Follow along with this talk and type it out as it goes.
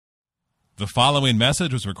The following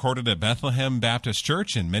message was recorded at Bethlehem Baptist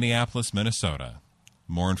Church in Minneapolis, Minnesota.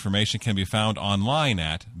 More information can be found online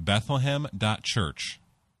at bethlehem.church.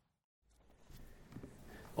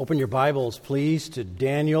 Open your Bibles, please, to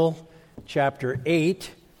Daniel chapter 8.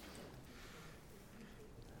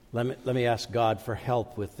 Let me ask God for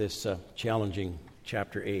help with this challenging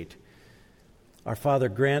chapter 8. Our Father,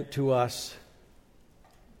 grant to us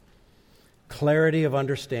clarity of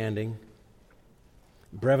understanding,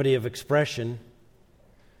 brevity of expression,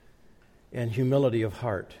 and humility of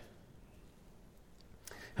heart.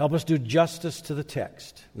 Help us do justice to the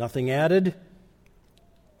text. Nothing added,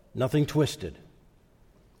 nothing twisted.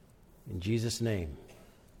 In Jesus' name,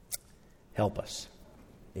 help us.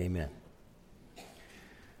 Amen.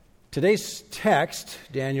 Today's text,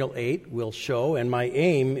 Daniel 8, will show, and my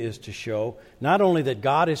aim is to show, not only that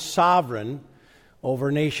God is sovereign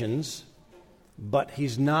over nations, but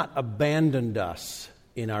He's not abandoned us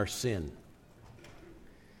in our sin.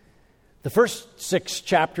 The first 6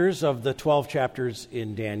 chapters of the 12 chapters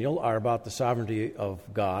in Daniel are about the sovereignty of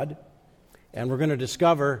God, and we're going to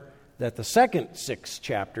discover that the second 6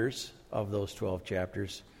 chapters of those 12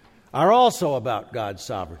 chapters are also about God's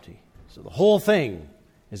sovereignty. So the whole thing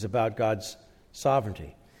is about God's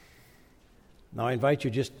sovereignty. Now I invite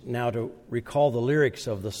you just now to recall the lyrics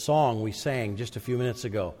of the song we sang just a few minutes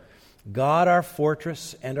ago. God, our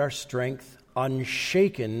fortress and our strength,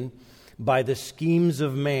 unshaken by the schemes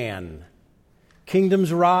of man.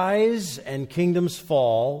 Kingdoms rise and kingdoms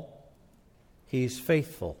fall. He's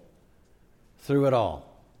faithful through it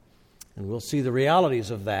all. And we'll see the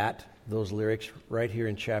realities of that, those lyrics, right here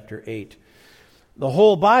in chapter 8. The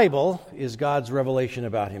whole Bible is God's revelation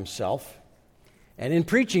about Himself. And in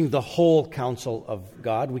preaching the whole counsel of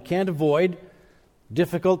God, we can't avoid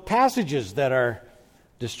difficult passages that are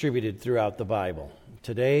distributed throughout the Bible.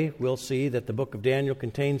 Today, we'll see that the book of Daniel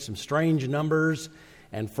contains some strange numbers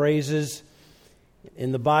and phrases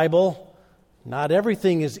in the Bible. Not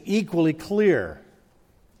everything is equally clear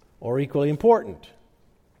or equally important.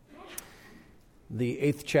 The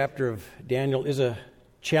 8th chapter of Daniel is a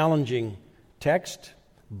challenging text,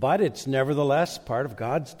 but it's nevertheless part of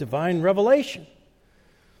God's divine revelation,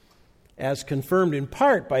 as confirmed in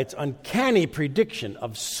part by its uncanny prediction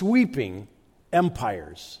of sweeping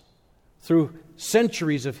empires through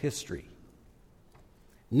centuries of history,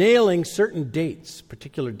 nailing certain dates,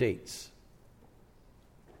 particular dates.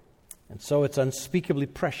 And so it's unspeakably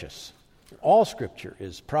precious. All Scripture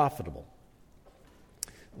is profitable.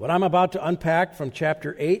 What I'm about to unpack from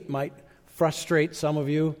chapter 8 might frustrate some of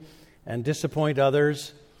you and disappoint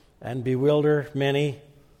others and bewilder many,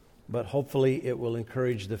 but hopefully it will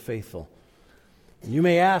encourage the faithful. You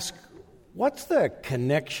may ask, what's the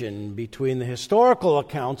connection between the historical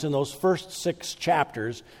accounts in those first 6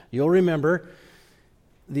 chapters? You'll remember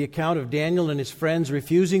the account of Daniel and his friends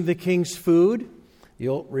refusing the king's food.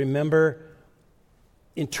 You'll remember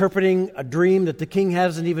interpreting a dream that the king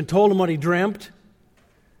hasn't even told him what he dreamt.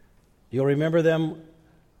 You'll remember them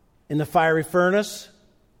in the fiery furnace.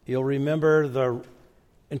 You'll remember the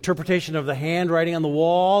interpretation of the handwriting on the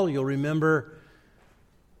wall. You'll remember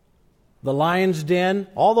the lion's den,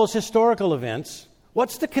 all those historical events.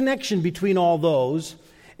 What's the connection between all those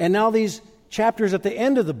and now these chapters at the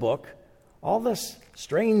end of the book, all this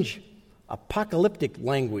strange apocalyptic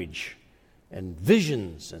language and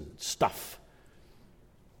visions and stuff?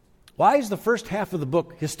 Why is the first half of the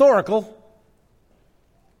book historical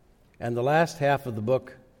and the last half of the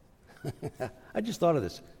book, I just thought of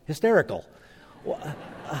this, hysterical? Well,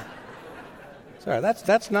 sorry,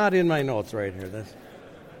 that's not in my notes right here.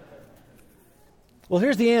 Well,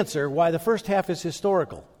 here's the answer why the first half is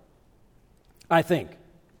historical, I think.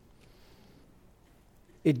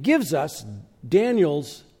 It gives us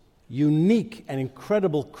Daniel's unique and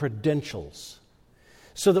incredible credentials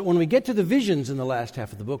so that when we get to the visions in the last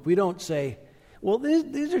half of the book, we don't say, well,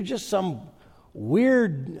 these are just some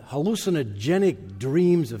weird hallucinogenic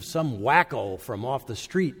dreams of some wacko from off the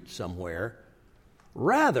street somewhere.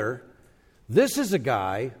 Rather, this is a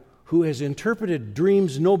guy who has interpreted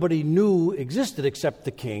dreams nobody knew existed except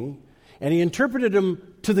the king, and he interpreted them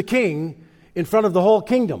to the king in front of the whole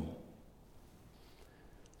kingdom.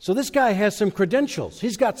 So this guy has some credentials.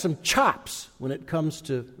 He's got some chops when it comes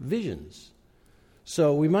to visions.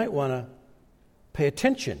 So we might want to pay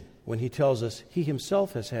attention when he tells us he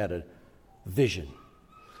himself has had a vision.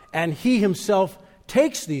 And he himself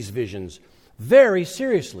takes these visions very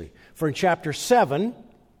seriously. For in chapter 7,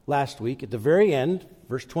 last week, at the very end,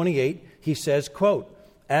 verse 28, he says, quote,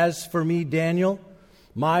 "As for me, Daniel,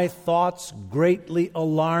 my thoughts greatly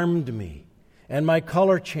alarmed me, and my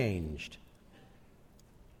color changed.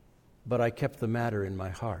 But I kept the matter in my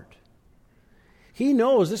heart." He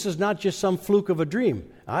knows this is not just some fluke of a dream.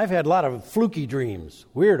 I've had a lot of fluky dreams,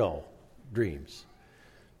 weirdo dreams.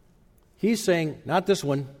 He's saying, not this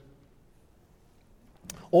one.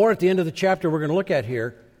 Or at the end of the chapter we're going to look at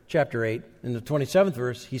here, chapter 8, in the 27th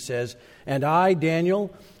verse, he says, "And I,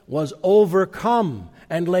 Daniel, was overcome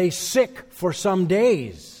and lay sick for some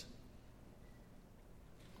days.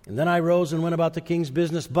 And then I rose and went about the king's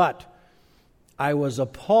business, but I was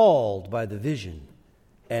appalled by the vision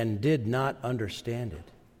and did not understand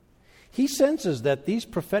it." He senses that these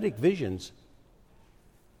prophetic visions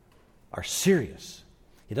are serious.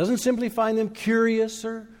 He doesn't simply find them curious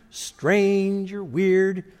or strange or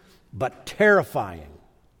weird, but terrifying.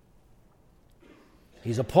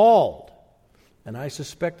 He's appalled, and I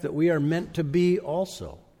suspect that we are meant to be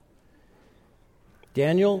also.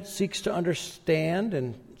 Daniel seeks to understand,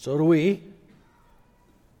 and so do we.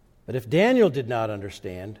 But if Daniel did not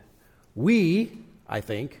understand, we, I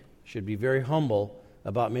think, should be very humble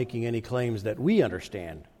about making any claims that we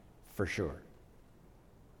understand for sure.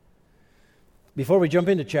 Before we jump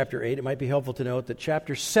into chapter 8, it might be helpful to note that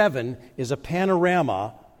chapter 7 is a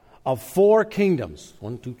panorama of 4 kingdoms.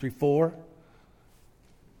 1, 2, 3, 4.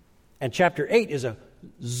 And chapter 8 is a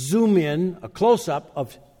zoom in, a close-up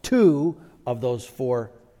of 2 of those 4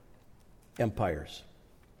 empires.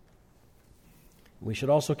 We should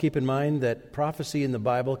also keep in mind that prophecy in the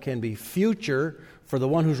Bible can be future for the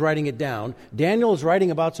one who's writing it down. Daniel is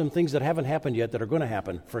writing about some things that haven't happened yet that are going to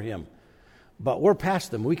happen for him. But we're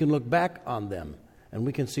past them. We can look back on them, and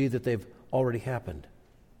we can see that they've already happened.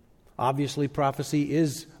 Obviously, prophecy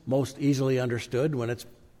is most easily understood when it's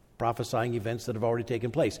prophesying events that have already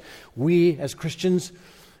taken place. We, as Christians,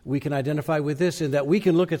 we can identify with this in that we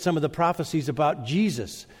can look at some of the prophecies about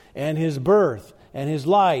Jesus and his birth and his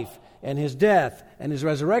life and his death and his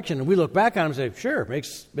resurrection, and we look back on them and say, sure,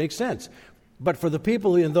 makes sense. But for the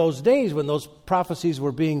people in those days when those prophecies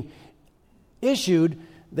were being issued,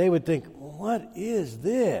 they would think, what is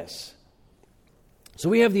this? So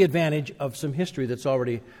we have the advantage of some history that's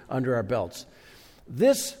already under our belts.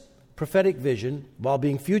 This prophetic vision, while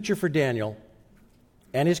being future for Daniel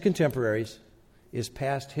and his contemporaries, is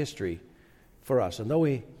past history for us. And though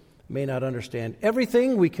we may not understand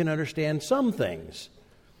everything, we can understand some things.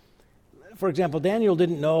 For example, Daniel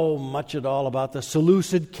didn't know much at all about the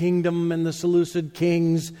Seleucid kingdom and the Seleucid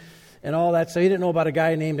kings and all that. So he didn't know about a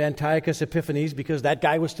guy named Antiochus Epiphanes because that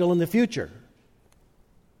guy was still in the future.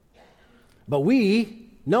 But we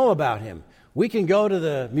know about him. We can go to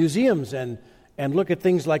the museums and look at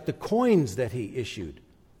things like the coins that he issued,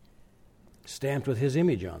 stamped with his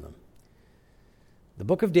image on them. The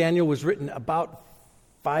book of Daniel was written about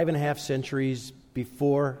 5.5 centuries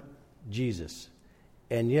before Jesus,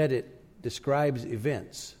 and yet it describes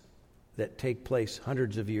events that take place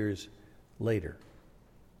hundreds of years later.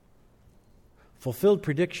 Fulfilled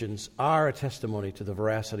predictions are a testimony to the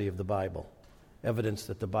veracity of the Bible, evidence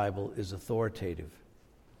that the Bible is authoritative.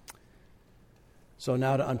 So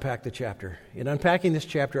now to unpack the chapter. In unpacking this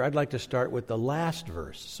chapter, I'd like to start with the last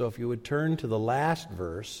verse. So if you would turn to the last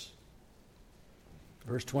verse,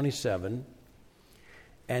 verse 27.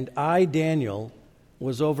 "And I, Daniel,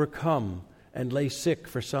 was overcome and lay sick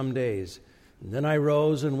for some days. And then I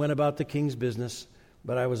rose and went about the king's business,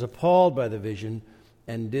 but I was appalled by the vision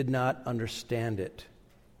and did not understand it."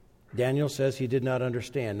 Daniel says he did not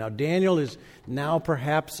understand. Now, Daniel is now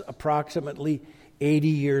perhaps approximately 80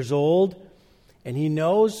 years old, and he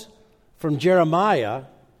knows from Jeremiah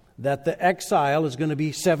that the exile is going to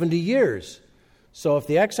be 70 years. So if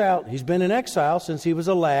the exile, he's been in exile since he was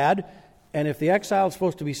a lad, and if the exile is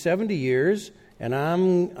supposed to be 70 years, and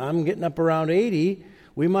I'm getting up around 80,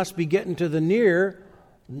 we must be getting to the near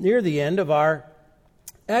the end of our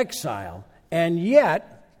exile. And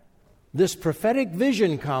yet, this prophetic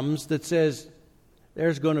vision comes that says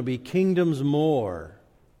there's going to be kingdoms more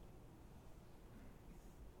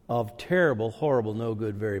of terrible, horrible, no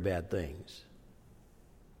good, very bad things,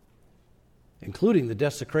 including the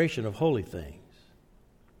desecration of holy things.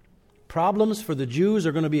 Problems for the Jews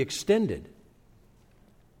are going to be extended.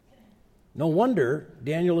 No wonder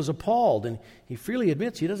Daniel is appalled, and he freely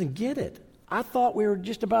admits he doesn't get it. I thought we were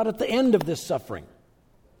just about at the end of this suffering.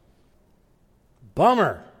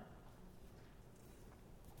 Bummer.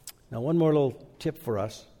 Now, one more little tip for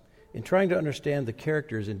us. In trying to understand the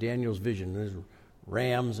characters in Daniel's vision, there's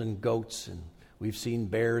rams and goats, and we've seen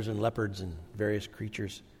bears and leopards and various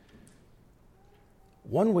creatures.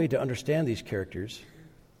 One way to understand these characters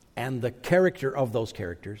and the character of those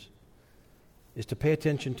characters is to pay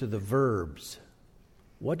attention to the verbs.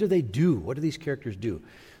 What do they do? What do these characters do?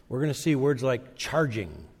 We're going to see words like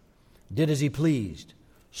charging, did as he pleased,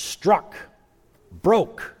 struck,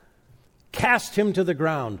 broke, cast him to the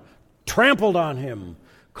ground, trampled on him,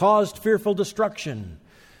 caused fearful destruction,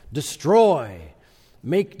 destroy,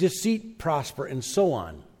 make deceit prosper, and so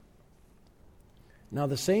on. Now,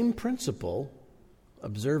 the same principle,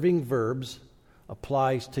 observing verbs,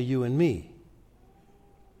 applies to you and me.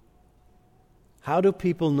 How do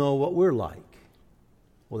people know what we're like?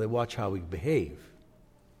 Well, they watch how we behave.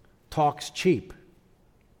 Talk's cheap.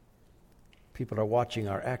 People are watching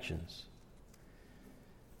our actions.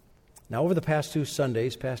 Now, over the past 2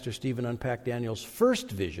 Sundays, Pastor Stephen unpacked Daniel's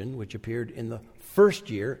first vision, which appeared in the first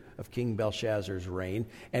year of King Belshazzar's reign,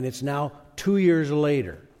 and it's now 2 years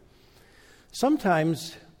later.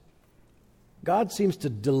 Sometimes God seems to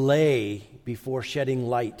delay before shedding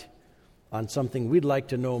light on something we'd like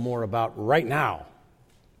to know more about right now.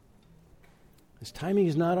 His timing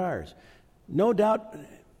is not ours. No doubt,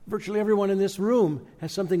 virtually everyone in this room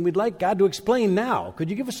has something we'd like God to explain now. Could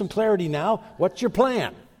you give us some clarity now? What's your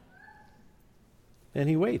plan? And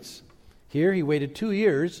he waits. Here he waited 2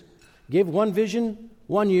 years, gave one vision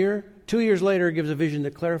 1 year. 2 years later, he gives a vision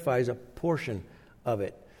that clarifies a portion of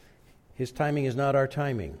it. His timing is not our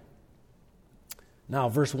timing. Now,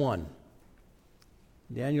 verse 1.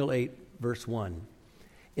 Daniel 8, verse 1.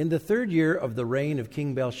 In the 3rd year of the reign of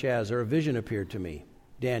King Belshazzar, a vision appeared to me,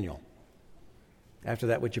 Daniel, after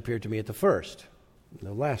that which appeared to me at the first,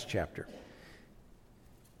 the last chapter.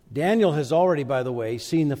 Daniel has already, by the way,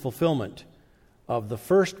 seen the fulfillment of the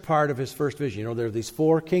first part of his first vision. You know, there are these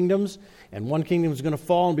 4 kingdoms, and one kingdom is going to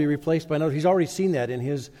fall and be replaced by another. He's already seen that in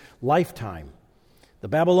his lifetime. The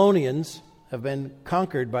Babylonians have been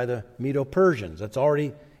conquered by the Medo-Persians. That's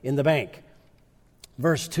already in the bank.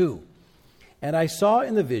 Verse 2. And I saw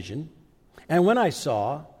in the vision, and when I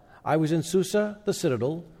saw, I was in Susa, the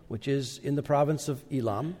citadel, which is in the province of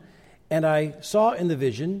Elam, and I saw in the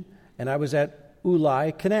vision, and I was at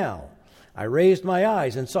Ulai Canal. I raised my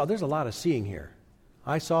eyes and saw. There's a lot of seeing here.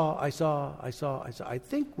 I saw. I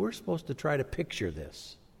think we're supposed to try to picture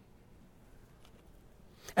this.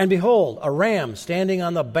 And behold, a ram standing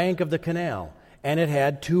on the bank of the canal, and it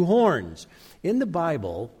had 2 horns. In the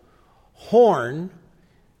Bible, horn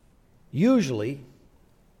usually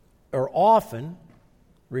or often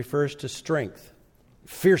refers to strength,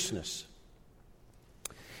 fierceness.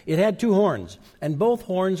 It had 2 horns, and both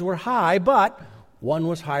horns were high, but one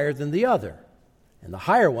was higher than the other, and the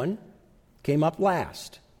higher one came up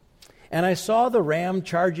last. And I saw the ram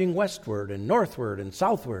charging westward and northward and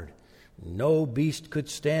southward. No beast could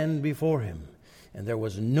stand before him, and there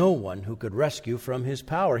was no one who could rescue from his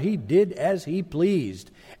power. He did as he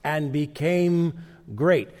pleased and became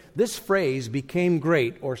great. This phrase, became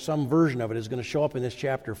great, or some version of it, is going to show up in this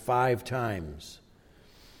chapter 5 times.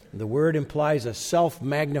 The word implies a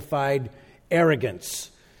self-magnified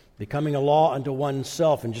arrogance, becoming a law unto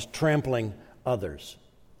oneself and just trampling others.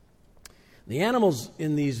 The animals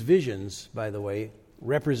in these visions, by the way,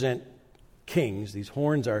 represent kings. These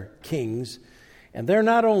horns are kings, and they're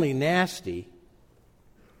not only nasty,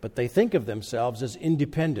 but they think of themselves as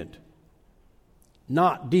independent,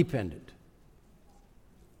 not dependent.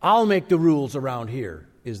 I'll make the rules around here,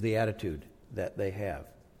 is the attitude that they have.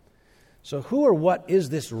 So who or what is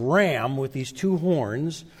this ram with these 2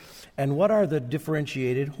 horns, and what are the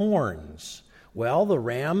differentiated horns? Well, the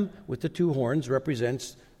ram with the 2 horns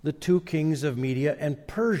represents the 2 kings of Media and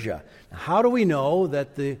Persia. Now, how do we know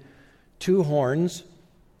that the 2 horns,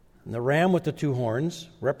 and the ram with the 2 horns,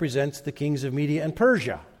 represents the kings of Media and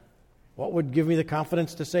Persia? What would give me the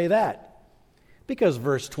confidence to say that? Because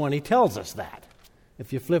verse 20 tells us that.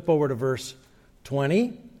 If you flip over to verse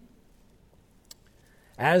 20,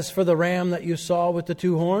 as for the ram that you saw with the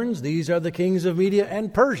 2 horns, these are the kings of Media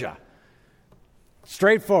and Persia.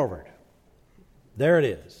 Straightforward. There it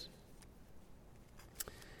is.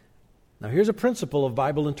 Now here's a principle of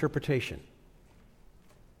Bible interpretation.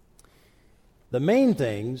 The main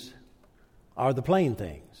things are the plain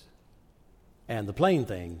things, and the plain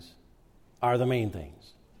things are the main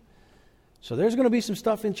things. So there's going to be some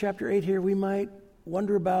stuff in chapter 8 here we might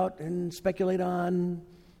wonder about and speculate on.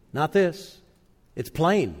 Not this. It's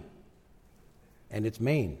plain, and it's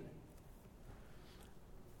main.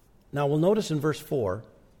 Now we'll notice in verse 4,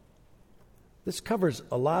 this covers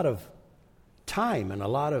a lot of time and a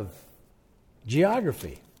lot of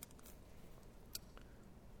geography.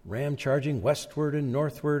 Ram charging westward and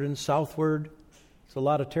northward and southward. It's a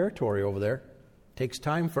lot of territory over there. Takes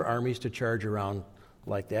time for armies to charge around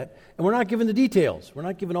like that. And we're not given the details. We're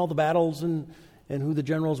not given all the battles and who the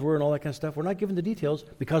generals were and all that kind of stuff. We're not given the details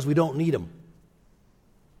because we don't need them.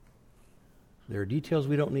 There are details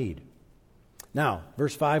we don't need. Now,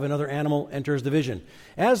 verse 5, another animal enters the vision.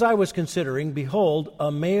 As I was considering, behold, a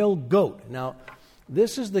male goat. Now,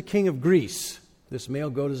 this is the king of Greece. This male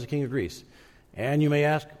goat is the king of Greece. And you may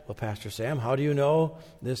ask, well, Pastor Sam, how do you know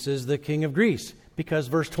this is the king of Greece? Because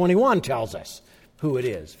verse 21 tells us who it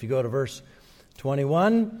is. If you go to verse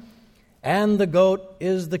 21, and the goat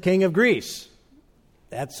is the king of Greece.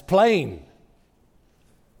 That's plain.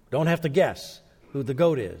 Don't have to guess who the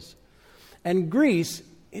goat is. And Greece,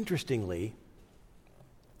 interestingly,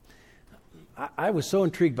 I was so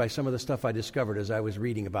intrigued by some of the stuff I discovered as I was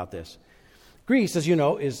reading about this. Greece, as you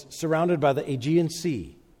know, is surrounded by the Aegean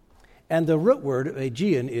Sea. And the root word of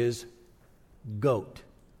Aegean is goat.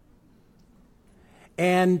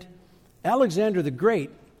 And Alexander the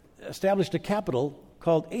Great established a capital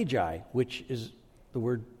called Agi, which is the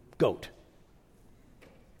word goat.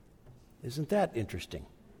 Isn't that interesting?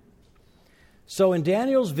 So in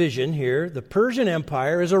Daniel's vision here, the Persian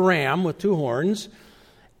Empire is a ram with two horns,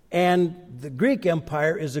 and the Greek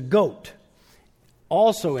Empire is a goat.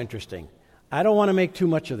 Also interesting. I don't want to make too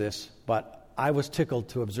much of this, but I was tickled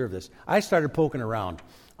to observe this. I started poking around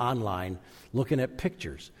online, looking at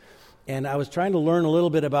pictures. And I was trying to learn a little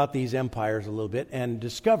bit about these empires a little bit, and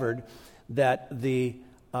discovered that the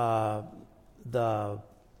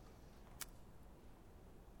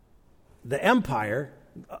empire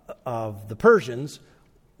of the Persians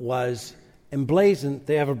was emblazoned.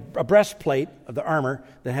 They have a breastplate of the armor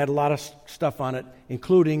that had a lot of stuff on it,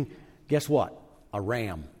 including, guess what? A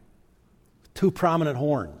ram. Two prominent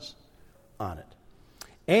horns on it.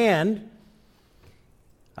 And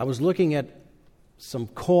I was looking at some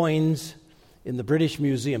coins in the British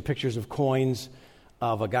Museum, pictures of coins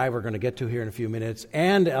of a guy we're going to get to here in a few minutes,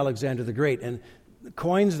 and Alexander the Great. And the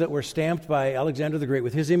coins that were stamped by Alexander the Great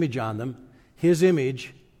with his image on them, his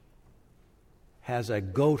image has a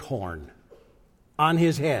goat horn on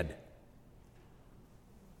his head.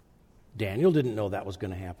 Daniel didn't know that was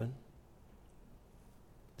going to happen.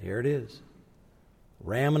 There it is.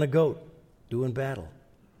 Ram and a goat doing battle.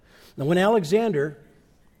 Now, when Alexander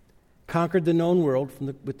conquered the known world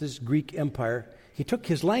with this Greek empire, he took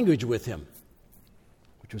his language with him,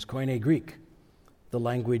 which was Koine Greek, the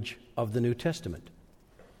language of the New Testament.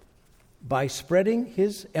 By spreading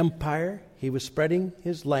his empire, he was spreading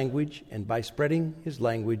his language, and by spreading his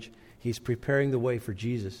language, he's preparing the way for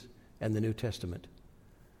Jesus and the New Testament.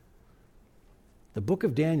 The book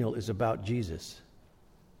of Daniel is about Jesus,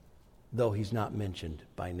 though he's not mentioned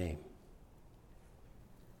by name.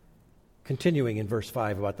 Continuing in verse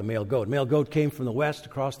 5 about the male goat. Male goat came from the west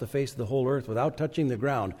across the face of the whole earth without touching the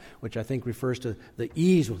ground, which I think refers to the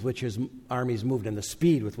ease with which his armies moved and the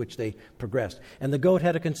speed with which they progressed. And the goat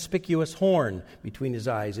had a conspicuous horn between his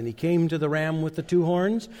eyes. And he came to the ram with the two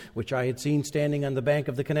horns, which I had seen standing on the bank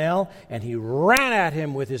of the canal, and he ran at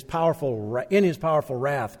him in his powerful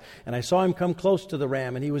wrath. And I saw him come close to the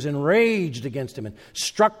ram, and he was enraged against him and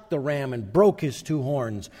struck the ram and broke his two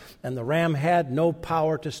horns. And the ram had no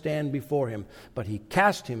power to stand before him, but he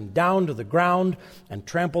cast him down to the ground and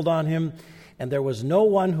trampled on him, and there was no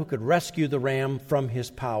one who could rescue the ram from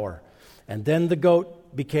his power. And then the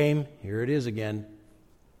goat became, here it is again,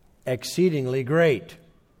 exceedingly great.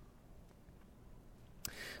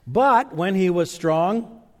 But when he was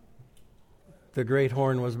strong, the great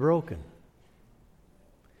horn was broken.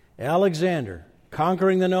 Alexander,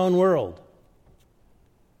 conquering the known world,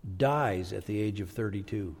 dies at the age of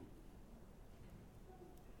 32.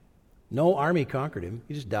 No army conquered him.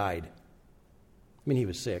 He just died. I mean, he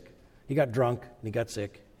was sick. He got drunk, and he got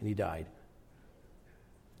sick, and he died.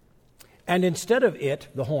 And instead of it,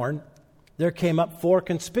 the horn, there came up four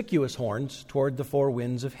conspicuous horns toward the four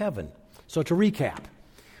winds of heaven. So to recap,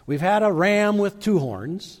 we've had a ram with two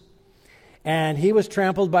horns, and he was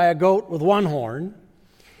trampled by a goat with one horn,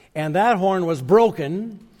 and that horn was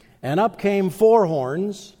broken, and up came four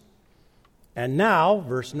horns, and now,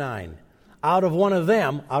 verse 9, out of one of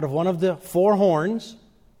the four horns,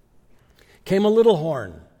 came a little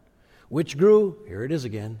horn, which grew, here it is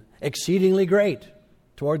again, exceedingly great,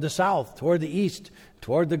 toward the south, toward the east,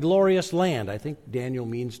 toward the glorious land. I think Daniel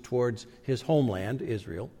means towards his homeland,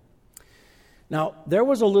 Israel. Now, there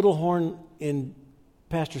was a little horn in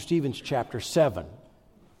Pastor Stephen's chapter 7.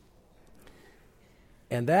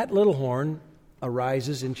 And that little horn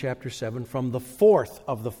arises in chapter 7 from the fourth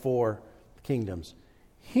of the four kingdoms.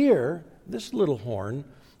 Here, this little horn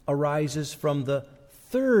arises from the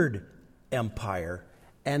third empire,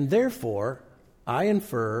 and therefore, I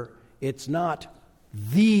infer it's not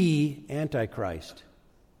the Antichrist,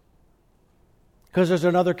 because there's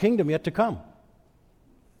another kingdom yet to come.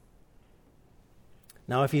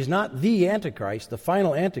 Now, if he's not the Antichrist, the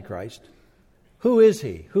final Antichrist, who is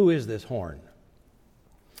he? Who is this horn?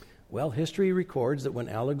 Well, history records that when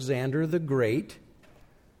Alexander the Great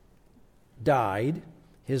died,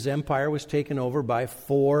 his empire was taken over by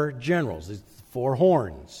 4 generals, these 4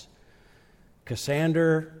 horns: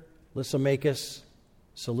 Cassander, Lysimachus,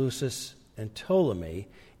 Seleucus, and Ptolemy.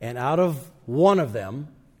 And out of one of them,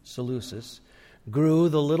 Seleucus, grew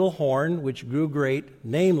the little horn which grew great,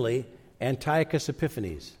 namely Antiochus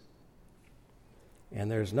Epiphanes. And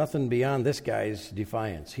there's nothing beyond this guy's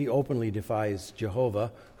defiance. He openly defies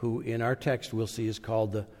Jehovah, who in our text we'll see is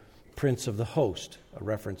called the Prince of the Host, a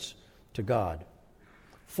reference to God.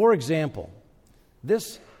 For example,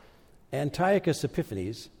 this Antiochus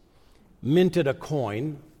Epiphanes minted a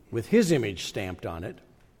coin with his image stamped on it,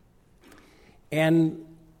 and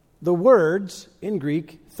the words in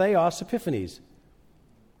Greek, Theos Epiphanes,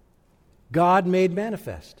 God made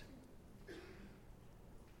manifest.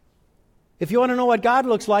 If you want to know what God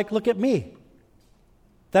looks like, look at me.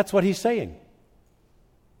 That's what he's saying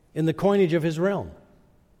in the coinage of his realm.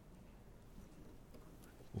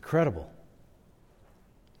 Incredible.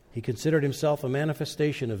 He considered himself a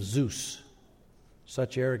manifestation of Zeus.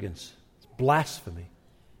 Such arrogance. It's blasphemy.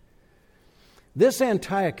 This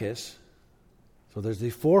Antiochus, so there's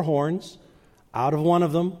these 4 horns. Out of one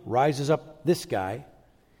of them rises up this guy.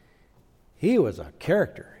 He was a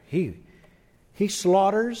character. He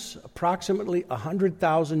slaughters approximately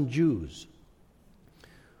 100,000 Jews.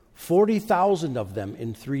 40,000 of them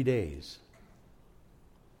in 3 days.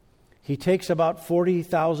 He takes about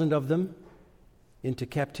 40,000 of them into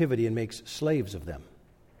captivity and makes slaves of them.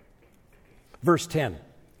 Verse 10.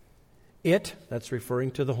 That's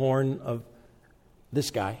referring to the horn of this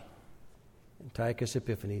guy, Antiochus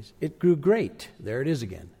Epiphanes. It grew great. There it is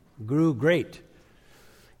again. Grew great.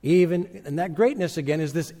 And that greatness again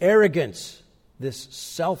is this arrogance, this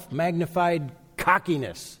self-magnified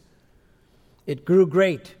cockiness. It grew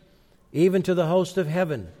great, even to the host of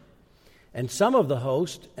heaven. And some of the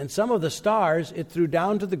host and some of the stars it threw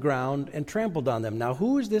down to the ground and trampled on them. Now,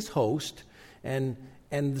 who is this host and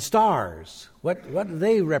the stars? What do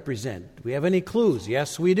they represent? Do we have any clues?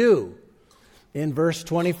 Yes, we do. In verse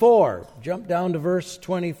 24, jump down to verse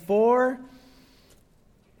 24.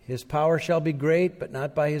 His power shall be great, but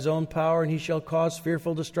not by his own power, and he shall cause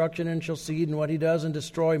fearful destruction, and shall succeed in what he does, and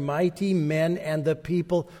destroy mighty men and the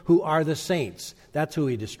people who are the saints. That's who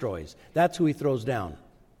he destroys. That's who he throws down.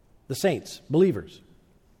 The saints, believers.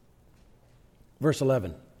 Verse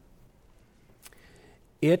 11.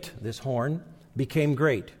 This horn, became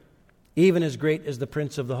great, even as great as the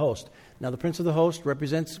Prince of the Host. Now, the Prince of the Host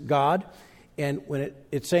represents God, and when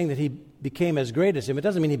it's saying that he became as great as him, it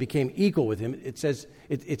doesn't mean he became equal with him. It says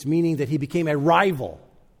it's meaning that he became a rival.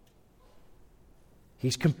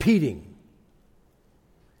 He's competing.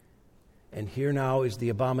 And here now is the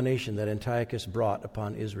abomination that Antiochus brought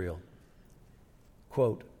upon Israel.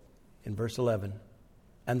 Quote, in verse 11,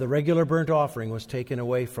 and the regular burnt offering was taken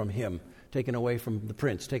away from him, taken away from the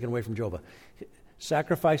prince, taken away from Jehovah.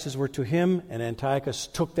 Sacrifices were to him, and Antiochus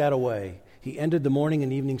took that away. He ended the morning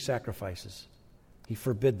and evening sacrifices. He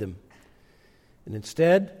forbid them. And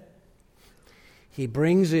instead, he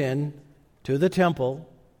brings in to the temple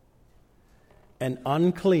an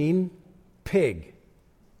unclean pig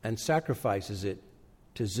and sacrifices it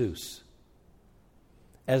to Zeus,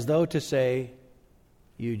 as though to say,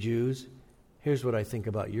 you Jews, here's what I think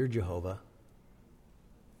about your Jehovah.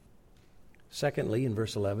 Secondly, in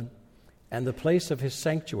verse 11, and the place of his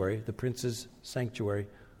sanctuary, the prince's sanctuary,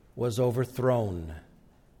 was overthrown.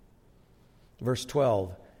 Verse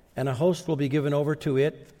 12, and a host will be given over to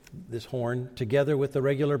it, this horn, together with the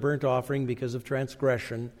regular burnt offering because of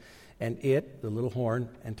transgression, and it, the little horn,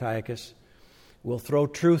 Antiochus, will throw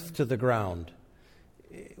truth to the ground.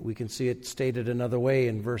 We can see it stated another way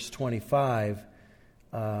in verse 25.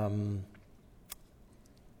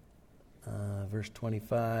 Verse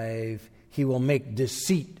 25, he will make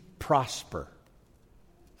deceit prosper.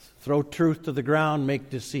 Throw truth to the ground, make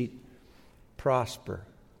deceit prosper.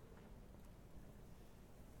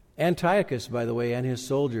 Antiochus, by the way, and his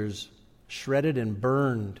soldiers shredded and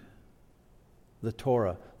burned the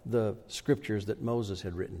Torah, the scriptures that Moses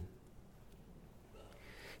had written.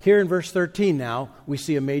 Here in verse 13 now, we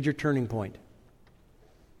see a major turning point.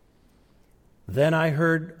 Then I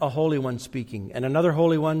heard a holy one speaking, and another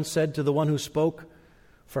holy one said to the one who spoke,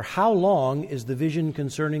 for how long is the vision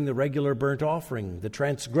concerning the regular burnt offering, the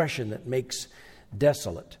transgression that makes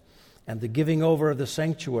desolate, and the giving over of the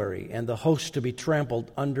sanctuary, and the host to be trampled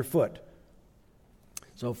underfoot?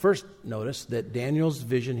 So first notice that Daniel's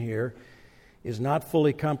vision here is not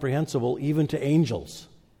fully comprehensible even to angels.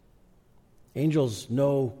 Angels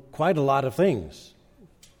know quite a lot of things,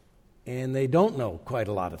 and they don't know quite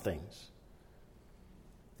a lot of things.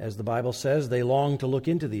 As the Bible says, they long to look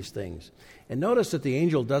into these things. And notice that the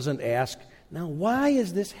angel doesn't ask, Now, why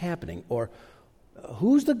is this happening? Or,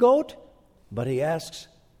 who's the goat? But he asks,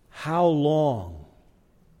 how long?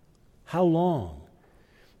 How long?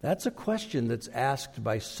 That's a question that's asked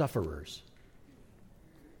by sufferers.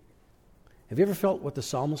 Have you ever felt what the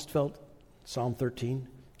psalmist felt? Psalm 13.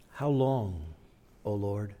 How long, O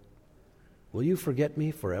Lord? Will you forget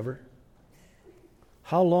me forever?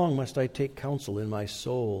 How long must I take counsel in my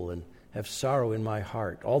soul and have sorrow in my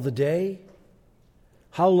heart? All the day?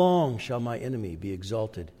 How long shall my enemy be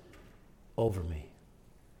exalted over me?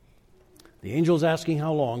 The angel is asking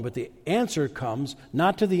how long, but the answer comes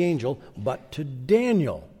not to the angel, but to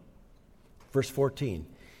Daniel. Verse 14.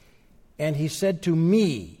 And he said to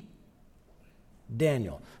me,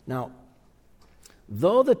 Daniel. Now,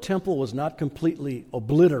 though the temple was not completely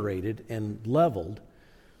obliterated and leveled,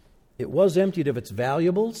 it was emptied of its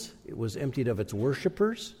valuables, it was emptied of its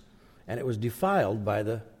worshipers, and it was defiled by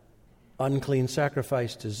the unclean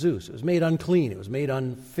sacrifice to Zeus. It was made unclean, it was made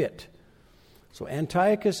unfit. So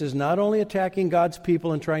Antiochus is not only attacking God's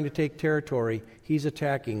people and trying to take territory, he's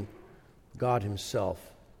attacking God himself.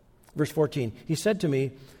 Verse 14, he said to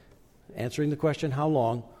me, answering the question, how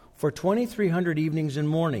long? For 2,300 evenings and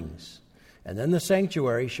mornings, and then the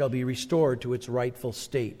sanctuary shall be restored to its rightful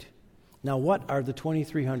state. Now, what are the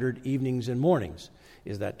 2,300 evenings and mornings?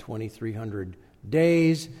 Is that 2,300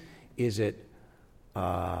 days? Is it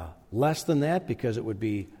less than that? Because it would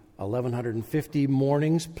be 1,150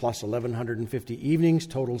 mornings plus 1,150 evenings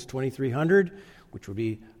totals 2,300, which would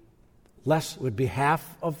be less, would be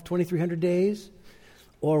half of 2,300 days?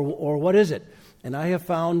 Or what is it? And I have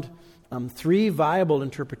found 3 viable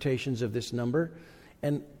interpretations of this number,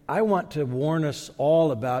 and I want to warn us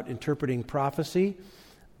all about interpreting prophecy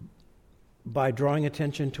by drawing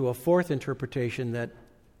attention to a 4th interpretation that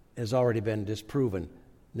has already been disproven,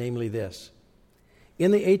 namely this.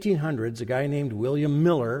 In the 1800s, a guy named William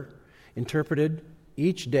Miller interpreted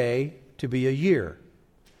each day to be a year.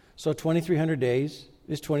 So 2,300 days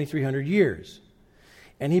is 2,300 years.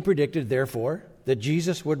 And he predicted, therefore, that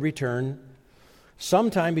Jesus would return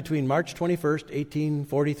sometime between March 21st,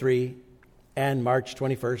 1843, and March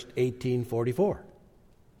 21st, 1844.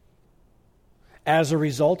 As a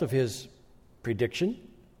result of his prediction,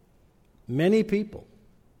 many people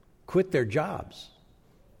quit their jobs.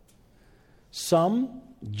 Some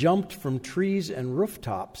jumped from trees and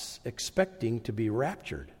rooftops expecting to be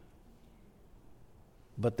raptured,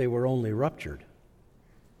 but they were only ruptured.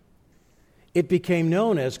 It became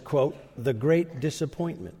known as, quote, the Great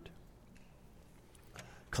Disappointment.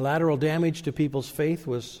 Collateral damage to people's faith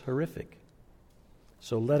was horrific.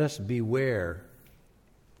 So let us beware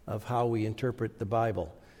of how we interpret the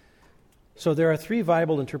Bible. So there are 3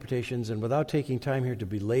 viable interpretations, and without taking time here to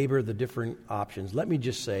belabor the different options, let me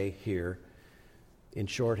just say here in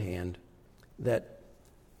shorthand that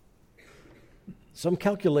some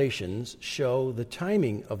calculations show the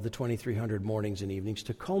timing of the 2,300 mornings and evenings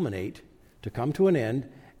to culminate, to come to an end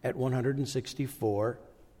at 164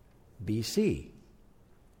 BC,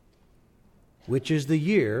 which is the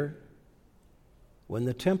year when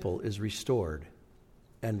the temple is restored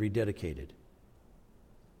and rededicated.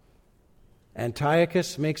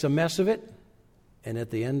 Antiochus makes a mess of it, and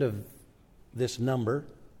at the end of this number,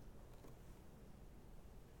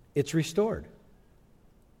 it's restored.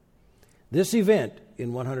 This event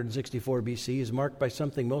in 164 BC is marked by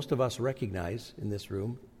something most of us recognize in this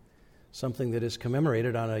room, something that is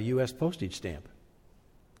commemorated on a U.S. postage stamp.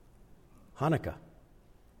 Hanukkah.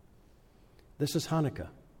 This is Hanukkah.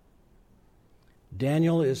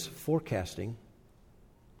 Daniel is forecasting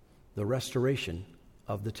the restoration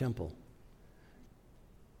of the temple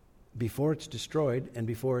before it's destroyed and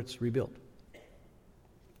before it's rebuilt.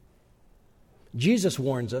 Jesus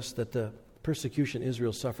warns us that the persecution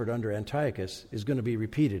Israel suffered under Antiochus is going to be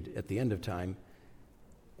repeated at the end of time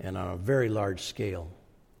and on a very large scale.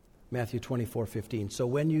 Matthew 24:15. So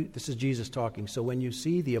when you, this is Jesus talking, so when you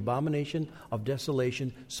see the abomination of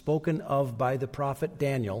desolation spoken of by the prophet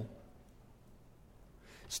Daniel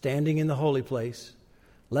standing in the holy place,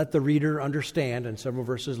 let the reader understand, and several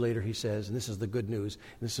verses later he says, and this is the good news,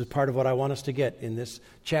 and this is part of what I want us to get in this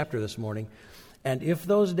chapter this morning, and if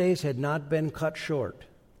those days had not been cut short,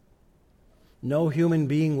 no human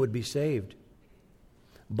being would be saved.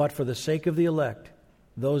 But for the sake of the elect,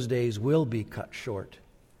 those days will be cut short.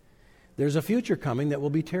 There's a future coming that will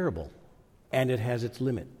be terrible, and it has its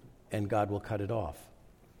limit, and God will cut it off.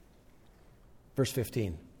 Verse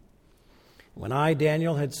 15. When I,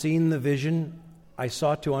 Daniel, had seen the vision, I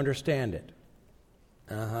sought to understand it.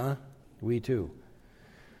 We too.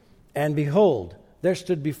 And behold, there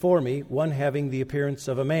stood before me one having the appearance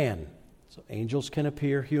of a man. So angels can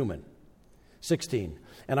appear human. 16.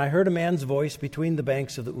 And I heard a man's voice between the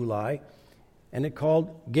banks of the Ulai, and it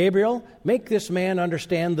called, Gabriel, make this man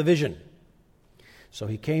understand the vision. So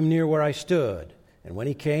he came near where I stood, and when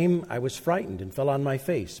he came, I was frightened and fell on my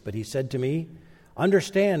face. But he said to me,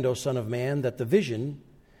 understand, O Son of Man, that the vision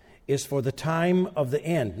is for the time of the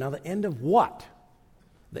end. Now, the end of what?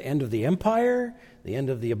 The end of the empire? The end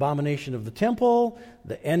of the abomination of the temple?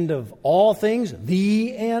 The end of all things?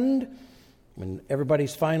 The end? When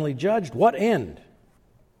everybody's finally judged, what end?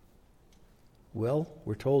 Well,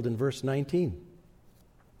 we're told in verse 19.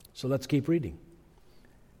 So let's keep reading.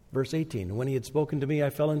 Verse 18, and when he had spoken to me, I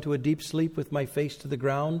fell into a deep sleep with my face to the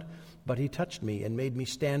ground, but he touched me and made me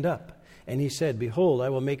stand up. And he said, behold, I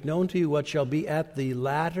will make known to you what shall be at the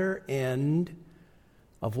latter end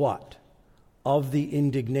of what? Of the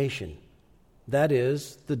indignation. That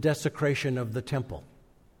is, the desecration of the temple.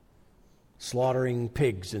 Slaughtering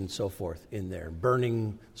pigs and so forth in there,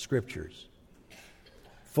 burning scriptures.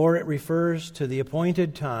 For it refers to the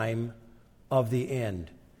appointed time of the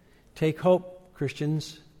end. Take hope,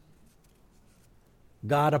 Christians.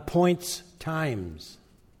 God appoints times.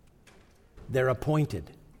 They're appointed.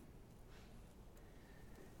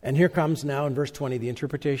 And here comes now in verse 20 the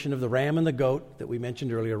interpretation of the ram and the goat that we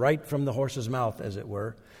mentioned earlier, right from the horse's mouth, as it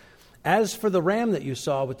were. As for the ram that you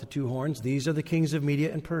saw with the two horns, these are the kings of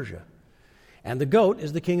Media and Persia. And the goat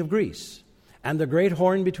is the king of Greece. And the great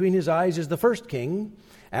horn between his eyes is the first king.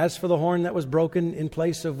 As for the horn that was broken, in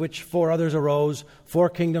place of which 4 others arose, 4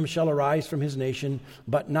 kingdoms shall arise from his nation,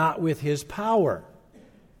 but not with his power.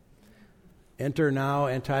 Enter now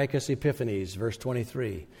Antiochus Epiphanes, verse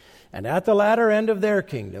 23. And at the latter end of their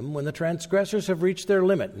kingdom, when the transgressors have reached their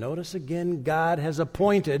limit, notice again, God has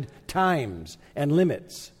appointed times and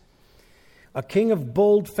limits. A king of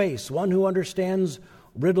bold face, one who understands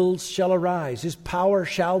riddles, shall arise. His power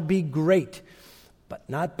shall be great, but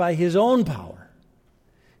not by his own power.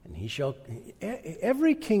 And he shall,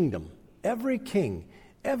 every kingdom, every king,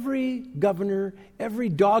 every governor, every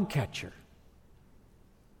dog catcher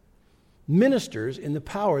ministers in the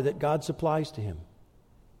power that God supplies to him.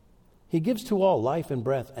 He gives to all life and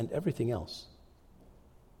breath and everything else.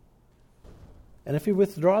 And if he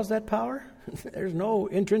withdraws that power, there's no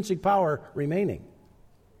intrinsic power remaining.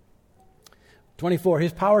 24,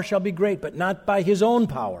 his power shall be great, but not by his own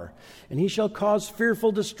power. And he shall cause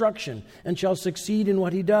fearful destruction, and shall succeed in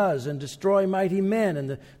what he does, and destroy mighty men and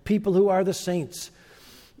the people who are the saints.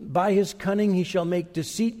 By his cunning he shall make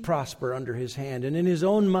deceit prosper under his hand, and in his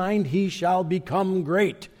own mind he shall become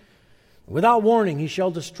great. Without warning he shall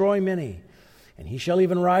destroy many, and he shall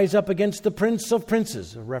even rise up against the prince of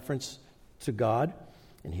princes, a reference to God.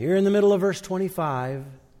 And here in the middle of verse 25,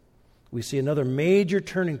 we see another major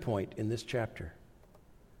turning point in this chapter.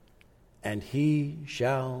 And he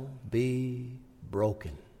shall be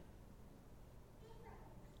broken,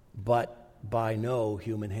 but by no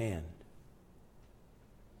human hand.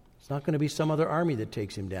 It's not going to be some other army that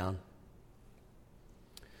takes him down.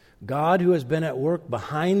 God, who has been at work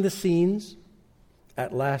behind the scenes,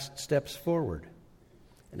 at last steps forward.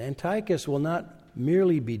 And Antiochus will not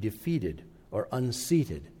merely be defeated or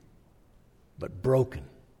unseated, but broken,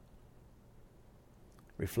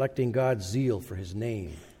 reflecting God's zeal for his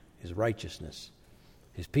name, his righteousness,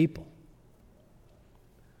 his people.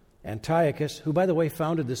 Antiochus, who, by the way,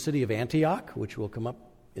 founded the city of Antioch, which will come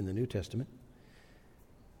up in the New Testament,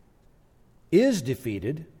 is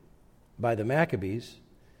defeated by the Maccabees,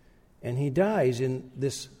 and he dies in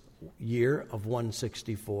this year of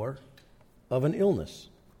 164 of an illness,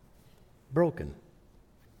 broken,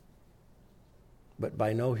 but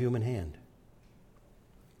by no human hand.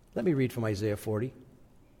 Let me read from Isaiah 40.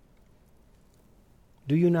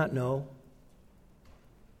 Do you not know?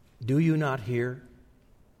 Do you not hear?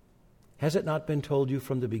 Has it not been told you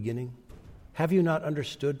from the beginning? Have you not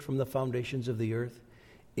understood from the foundations of the earth?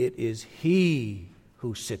 It is he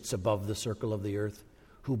who sits above the circle of the earth,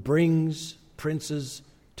 who brings princes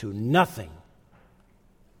to nothing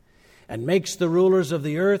and makes the rulers of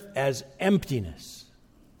the earth as emptiness.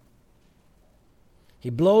 He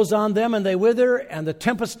blows on them and they wither, and the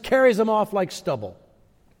tempest carries them off like stubble.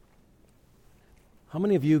 How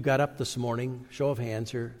many of you got up this morning, show of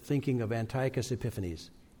hands here, thinking of Antiochus Epiphanes?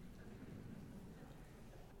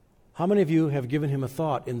 How many of you have given him a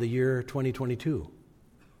thought in the year 2022?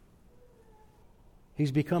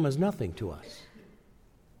 He's become as nothing to us.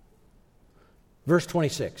 Verse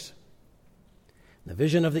 26. The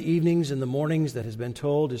vision of the evenings and the mornings that has been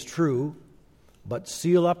told is true, but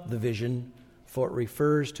seal up the vision, for it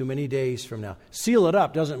refers to many days from now. Seal it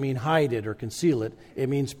up doesn't mean hide it or conceal it. It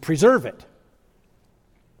means preserve it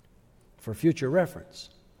for future reference.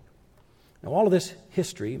 Now, all of this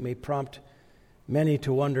history may prompt many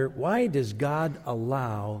to wonder, why does God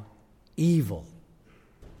allow evil?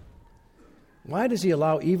 Why does He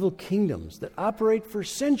allow evil kingdoms that operate for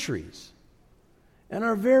centuries and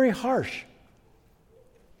are very harsh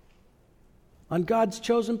on God's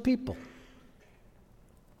chosen people?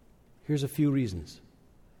 Here's a few reasons.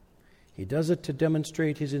 He does it to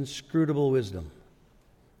demonstrate His inscrutable wisdom,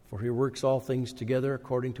 for He works all things together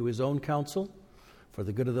according to His own counsel for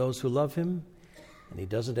the good of those who love Him, and He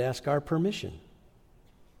doesn't ask our permission.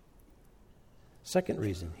 Second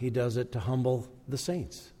reason, He does it to humble the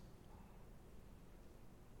saints.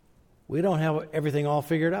 We don't have everything all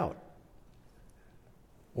figured out.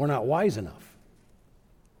 We're not wise enough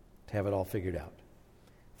to have it all figured out.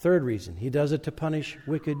 Third reason, He does it to punish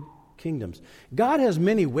wicked kingdoms. God has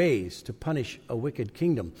many ways to punish a wicked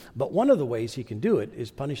kingdom, but one of the ways He can do it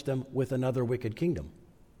is punish them with another wicked kingdom.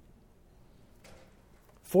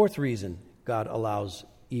 Fourth reason God allows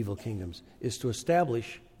evil kingdoms is to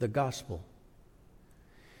establish the gospel.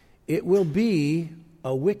 It will be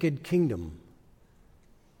a wicked kingdom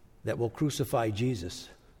that will crucify Jesus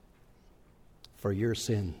for your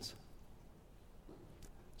sins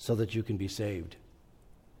so that you can be saved,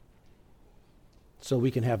 so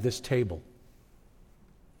we can have this table.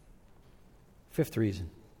 Fifth reason,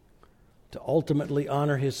 to ultimately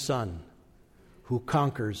honor His Son, who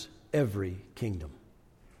conquers every kingdom.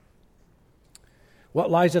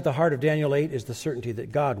 What lies at the heart of Daniel 8 is the certainty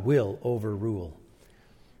that God will overrule.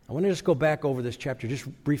 I want to just go back over this chapter just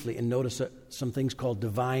briefly and notice some things called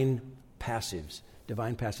divine passives.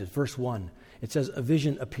 Divine passives. Verse 1, it says, a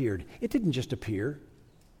vision appeared. It didn't just appear.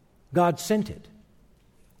 God sent it.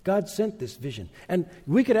 God sent this vision. And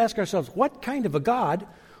we could ask ourselves, what kind of a God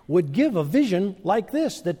would give a vision like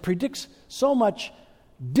this that predicts so much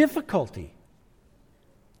difficulty?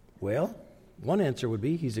 Well, one answer would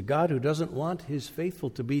be He's a God who doesn't want His faithful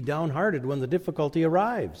to be downhearted when the difficulty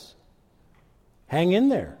arrives. Hang in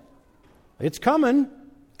there. It's coming,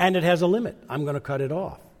 and it has a limit. I'm going to cut it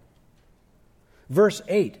off. Verse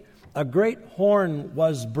 8, a great horn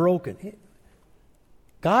was broken.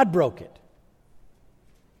 God broke it.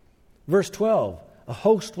 Verse 12, a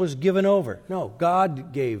host was given over. No,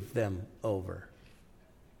 God gave them over.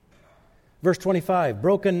 Verse 25,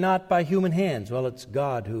 broken not by human hands. Well, it's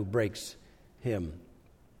God who breaks him.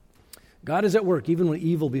 God is at work even when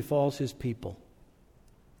evil befalls His people.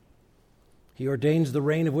 He ordains the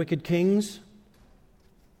reign of wicked kings,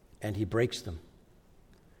 and He breaks them.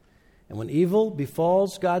 And when evil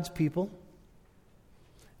befalls God's people,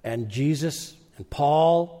 and Jesus and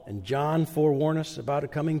Paul and John forewarn us about a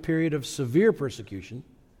coming period of severe persecution,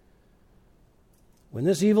 when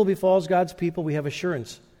this evil befalls God's people, we have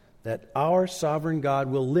assurance that our sovereign God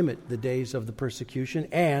will limit the days of the persecution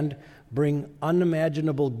and bring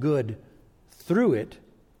unimaginable good through it,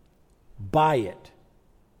 by it.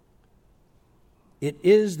 It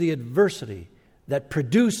is the adversity that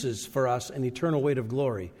produces for us an eternal weight of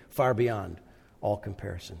glory far beyond all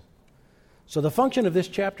comparison. So the function of this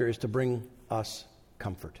chapter is to bring us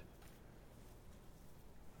comfort.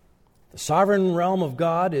 The sovereign realm of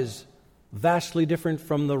God is vastly different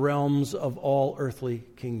from the realms of all earthly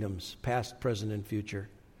kingdoms, past, present, and future.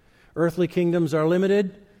 Earthly kingdoms are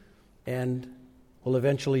limited and will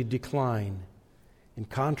eventually decline. In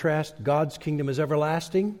contrast, God's kingdom is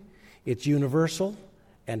everlasting, it's universal,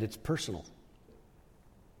 and it's personal.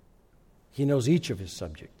 He knows each of His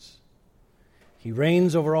subjects. He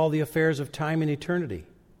reigns over all the affairs of time and eternity.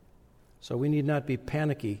 So we need not be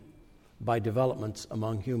panicky by developments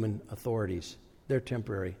among human authorities. They're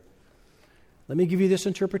temporary. Let me give you this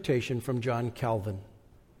interpretation from John Calvin.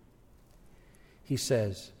 He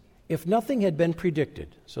says, if nothing had been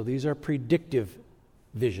predicted, so these are predictive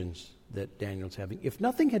visions that Daniel's having. If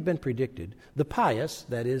nothing had been predicted, the pious,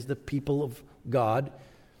 that is, the people of God,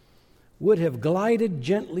 would have glided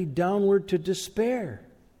gently downward to despair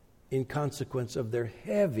in consequence of their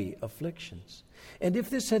heavy afflictions. And if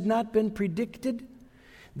this had not been predicted,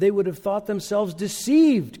 they would have thought themselves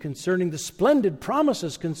deceived concerning the splendid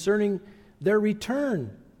promises concerning their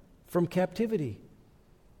return from captivity.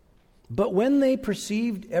 But when they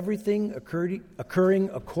perceived everything occurring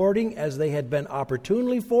according as they had been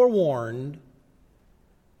opportunely forewarned,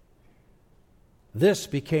 this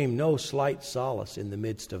became no slight solace in the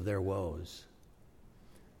midst of their woes.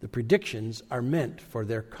 The predictions are meant for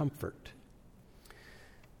their comfort.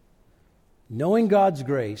 Knowing God's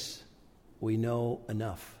grace, we know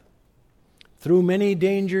enough. Through many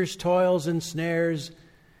dangers, toils, and snares,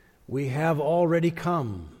 we have already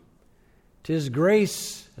come. 'Tis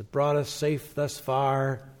grace that brought us safe thus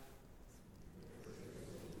far.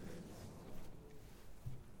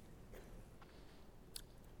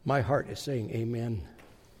 My heart is saying amen.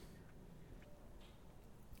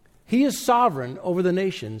 He is sovereign over the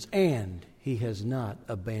nations, and he has not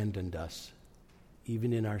abandoned us,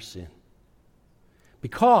 even in our sin.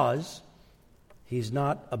 Because he's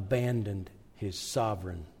not abandoned his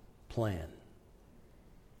sovereign plan,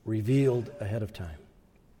 revealed ahead of time.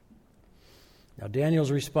 Now, Daniel's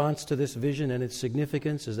response to this vision and its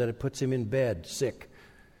significance is that it puts him in bed, sick,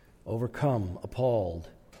 overcome, appalled.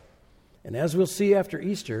 And as we'll see after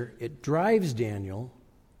Easter, it drives Daniel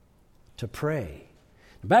to pray.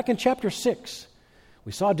 Back in chapter 6,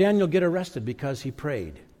 we saw Daniel get arrested because he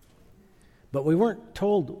prayed. But we weren't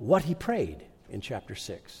told what he prayed in chapter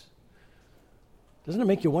 6. Doesn't it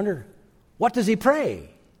make you wonder, what does he pray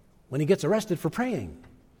when he gets arrested for praying?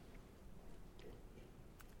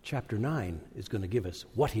 Chapter 9 is going to give us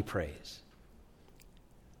what he prays.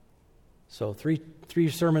 So three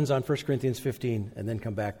sermons on 1 Corinthians 15, and then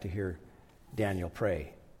come back to hear Daniel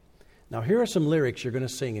pray. Now here are some lyrics you're going to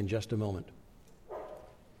sing in just a moment.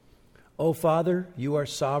 O Father, you are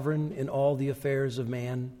sovereign in all the affairs of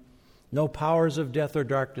man. No powers of death or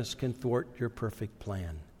darkness can thwart your perfect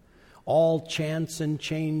plan. All chance and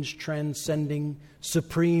change transcending,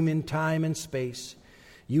 supreme in time and space,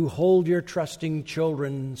 you hold your trusting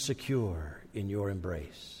children secure in your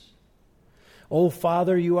embrace. O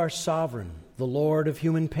Father, you are sovereign, the Lord of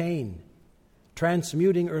human pain,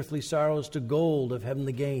 transmuting earthly sorrows to gold of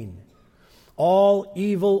heavenly gain. All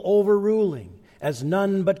evil overruling, as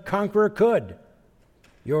none but conqueror could.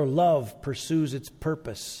 Your love pursues its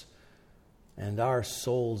purpose and our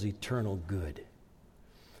soul's eternal good.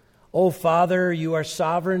 O Father, you are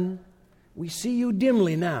sovereign. We see you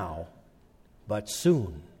dimly now, but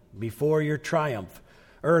soon, before your triumph,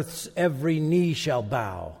 earth's every knee shall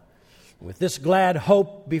bow. With this glad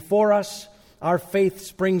hope before us, our faith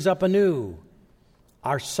springs up anew.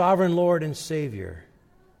 Our sovereign Lord and Savior,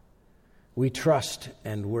 we trust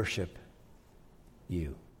and worship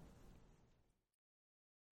you.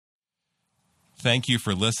 Thank you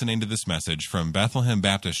for listening to this message from Bethlehem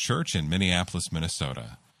Baptist Church in Minneapolis,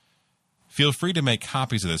 Minnesota. Feel free to make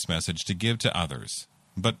copies of this message to give to others,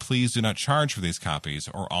 but please do not charge for these copies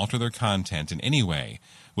or alter their content in any way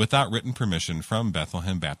without written permission from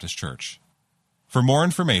Bethlehem Baptist Church. For more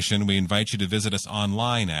information, we invite you to visit us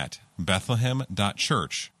online at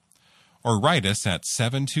bethlehem.church or write us at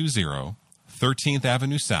 720 13th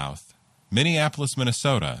Avenue South, Minneapolis,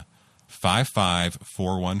 Minnesota,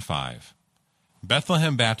 55415.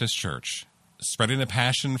 Bethlehem Baptist Church, spreading a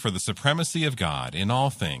passion for the supremacy of God in all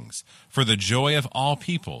things, for the joy of all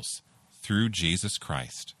peoples, through Jesus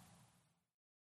Christ.